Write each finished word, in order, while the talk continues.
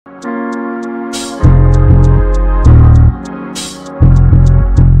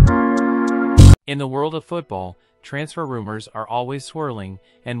In the world of football, transfer rumors are always swirling,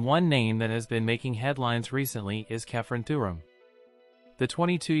 and one name that has been making headlines recently is Khéphren Thuram. The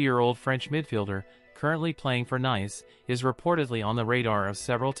 22-year-old French midfielder, currently playing for Nice, is reportedly on the radar of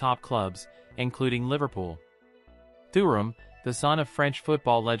several top clubs, including Liverpool. Thuram, the son of French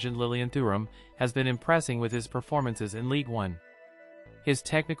football legend Lilian Thuram, has been impressing with his performances in Ligue 1. His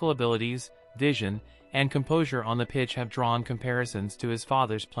technical abilities, vision, and composure on the pitch have drawn comparisons to his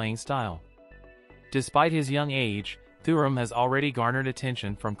father's playing style. Despite his young age, Thuram has already garnered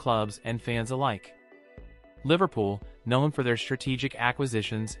attention from clubs and fans alike. Liverpool, known for their strategic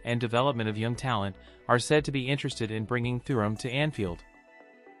acquisitions and development of young talent, are said to be interested in bringing Thuram to Anfield.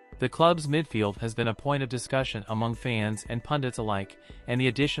 The club's midfield has been a point of discussion among fans and pundits alike, and the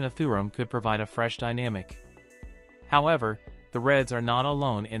addition of Thuram could provide a fresh dynamic. However, the Reds are not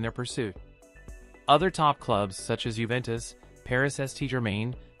alone in their pursuit. Other top clubs such as Juventus, Paris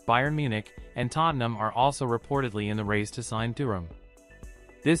Saint-Germain, Bayern Munich, and Tottenham are also reportedly in the race to sign Thuram.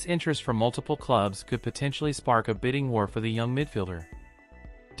 This interest from multiple clubs could potentially spark a bidding war for the young midfielder.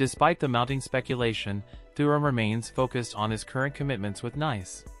 Despite the mounting speculation, Thuram remains focused on his current commitments with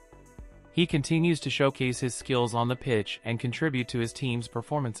Nice. He continues to showcase his skills on the pitch and contribute to his team's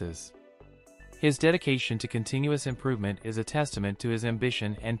performances. His dedication to continuous improvement is a testament to his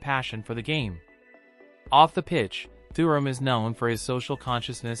ambition and passion for the game. Off the pitch, Thuram is known for his social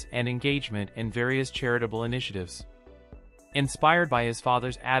consciousness and engagement in various charitable initiatives. Inspired by his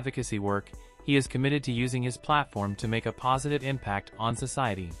father's advocacy work, he is committed to using his platform to make a positive impact on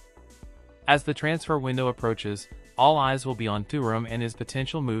society. As the transfer window approaches, all eyes will be on Thuram and his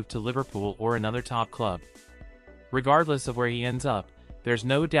potential move to Liverpool or another top club. Regardless of where he ends up, there's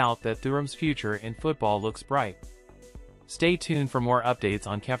no doubt that Thuram's future in football looks bright. Stay tuned for more updates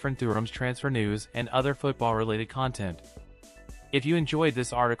on Khéphren Thuram's transfer news and other football-related content. If you enjoyed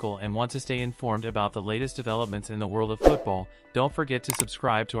this article and want to stay informed about the latest developments in the world of football, don't forget to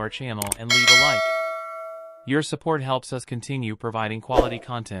subscribe to our channel and leave a like. Your support helps us continue providing quality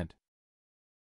content.